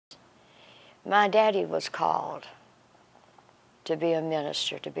My daddy was called to be a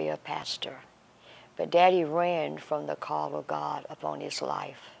minister, to be a pastor. But Daddy ran from the call of God upon his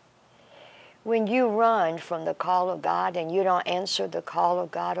life. When you run from the call of God and you don't answer the call of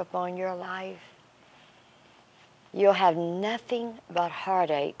God upon your life, you'll have nothing but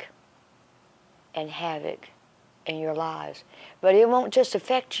heartache and havoc in your lives. But it won't just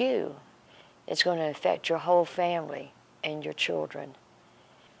affect you. It's going to affect your whole family and your children.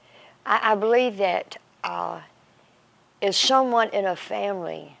 I believe that if someone in a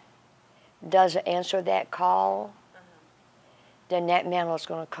family doesn't answer that call, then that mantle is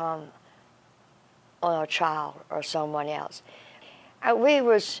going to come on a child or someone else. We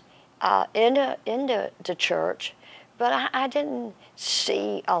was in the church, but I didn't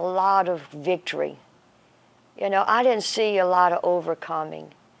see a lot of victory. You know, I didn't see a lot of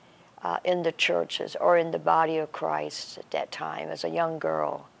overcoming in the churches or in the body of Christ at that time as a young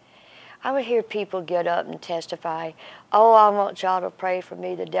girl. I would hear people get up and testify, "Oh, I want y'all to pray for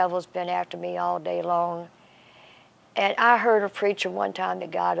me. The devil's been after me all day long." And I heard a preacher one time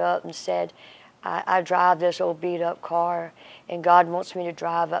that got up and said, I drive this old beat-up car, and God wants me to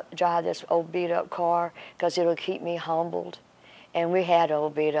drive this old beat-up car because it'll keep me humbled. And we had an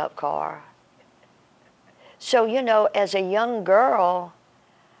old beat-up car. So, you know, as a young girl,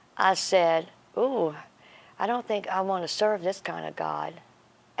 I said, ooh, I don't think I want to serve this kind of God.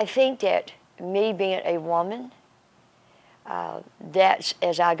 I think that me being a woman, that's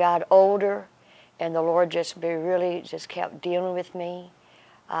as I got older, and the Lord really kept dealing with me.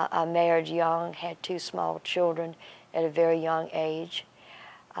 I married young, had 2 small children at a very young age.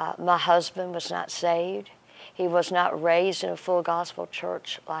 My husband was not saved. He was not raised in a full gospel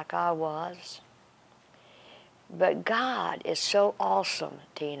church like I was. But God is so awesome,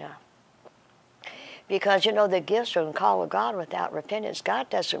 Tina. Because, you know, the gifts and call of God without repentance, God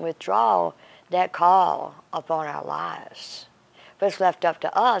doesn't withdraw that call upon our lives. But it's left up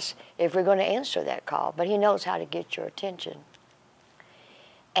to us if we're going to answer that call. But He knows how to get your attention.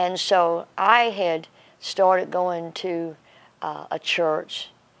 And so I had started going to a church,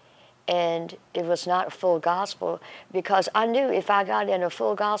 and it was not full gospel, because I knew if I got in a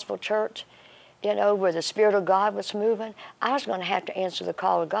full gospel church, you know, where the Spirit of God was moving, I was going to have to answer the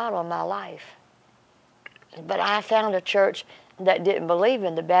call of God on my life. But I found a church that didn't believe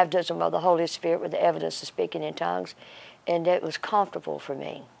in the baptism of the Holy Spirit with the evidence of speaking in tongues, and it was comfortable for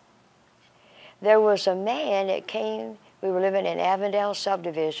me. There was a man that came. We were living in Avondale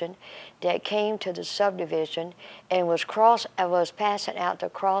subdivision, that came to the subdivision and was passing out the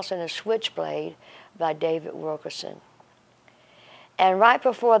cross and a switchblade by David Wilkerson. And right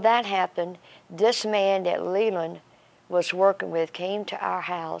before that happened, this man that Leland was working with came to our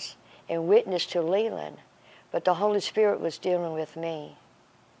house and witnessed to Leland, but the Holy Spirit was dealing with me.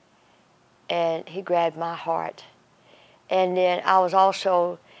 And he grabbed my heart. And then I was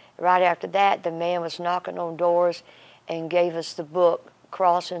also, right after that, the man was knocking on doors and gave us the book,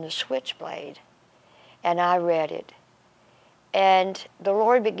 Cross and the Switchblade. And I read it. And the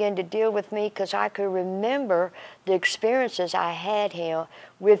Lord began to deal with me because I could remember the experiences I had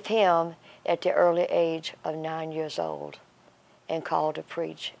with Him at the early age of 9 years old and called to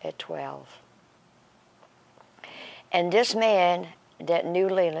preach at 12. And this man that knew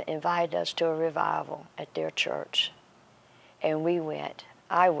Leland invited us to a revival at their church. And we went.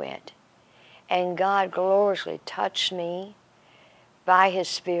 I went. And God gloriously touched me by His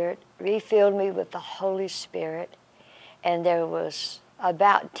Spirit, refilled me with the Holy Spirit, and there was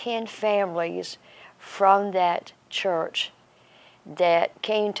about 10 families from that church that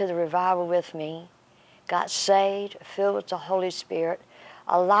came to the revival with me, got saved, filled with the Holy Spirit.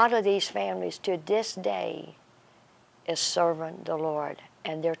 A lot of these families to this day is serving the Lord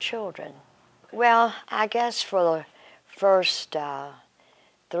and their children. Well, I guess for the first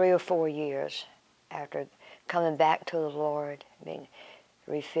 3 or 4 years after coming back to the Lord, being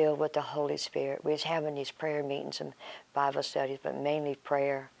refilled with the Holy Spirit, we was having these prayer meetings and Bible studies, but mainly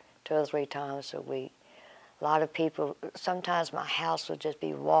prayer 2 or 3 times a week. A lot of people, sometimes my house would just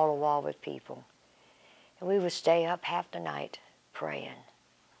be wall to wall with people. And we would stay up half the night praying.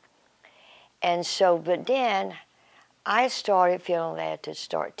 And so, but then I started feeling led to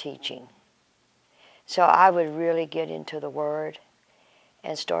start teaching. So I would really get into the Word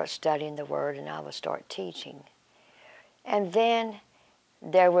and start studying the Word, and I would start teaching. And then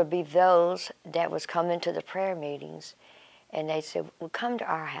there would be those that was coming to the prayer meetings, and they said, well, come to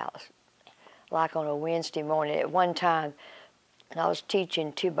our house, like on a Wednesday morning. At one time, I was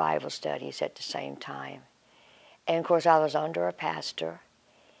teaching 2 Bible studies at the same time. And of course, I was under a pastor.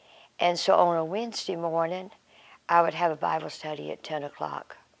 And so on a Wednesday morning, I would have a Bible study at 10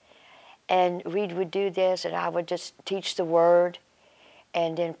 o'clock. And we would do this, and I would just teach the Word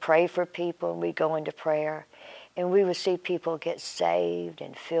and then pray for people, and we'd go into prayer. And we would see people get saved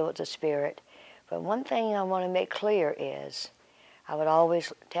and filled with the Spirit. But one thing I want to make clear is I would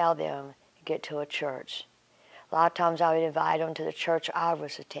always tell them to get to a church. A lot of times I would invite them to the church I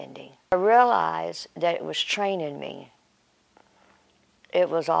was attending. I realized that it was training me. It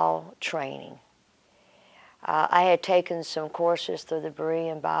was all training. I had taken some courses through the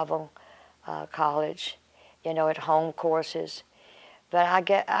Berean Bible College, at home courses. But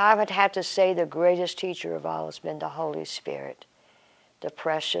I would have to say the greatest teacher of all has been the Holy Spirit, the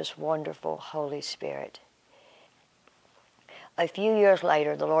precious, wonderful Holy Spirit. A few years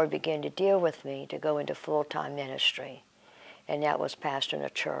later, the Lord began to deal with me to go into full-time ministry, and that was pastoring a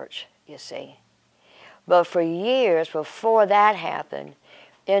church, you see. But for years before that happened,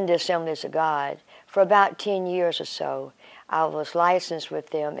 in the Assemblies of God, for about 10 years or so, I was licensed with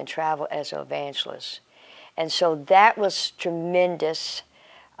them and traveled as an evangelist. And so that was tremendous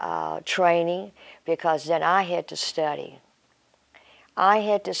training, because then I had to study. I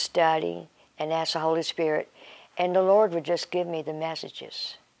had to study and ask the Holy Spirit, and the Lord would just give me the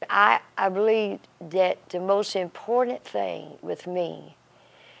messages. I believe that the most important thing with me,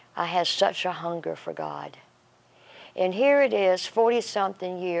 I had such a hunger for God. And here it is,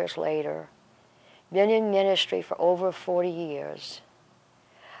 40-something years later, been in ministry for over 40 years.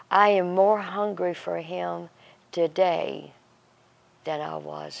 I am more hungry for Him today than I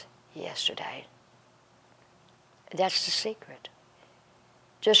was yesterday. That's the secret.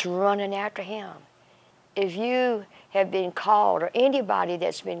 Just running after Him. If you have been called, or anybody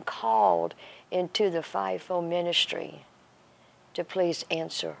that's been called into the fivefold ministry, to please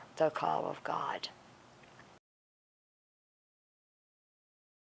answer the call of God.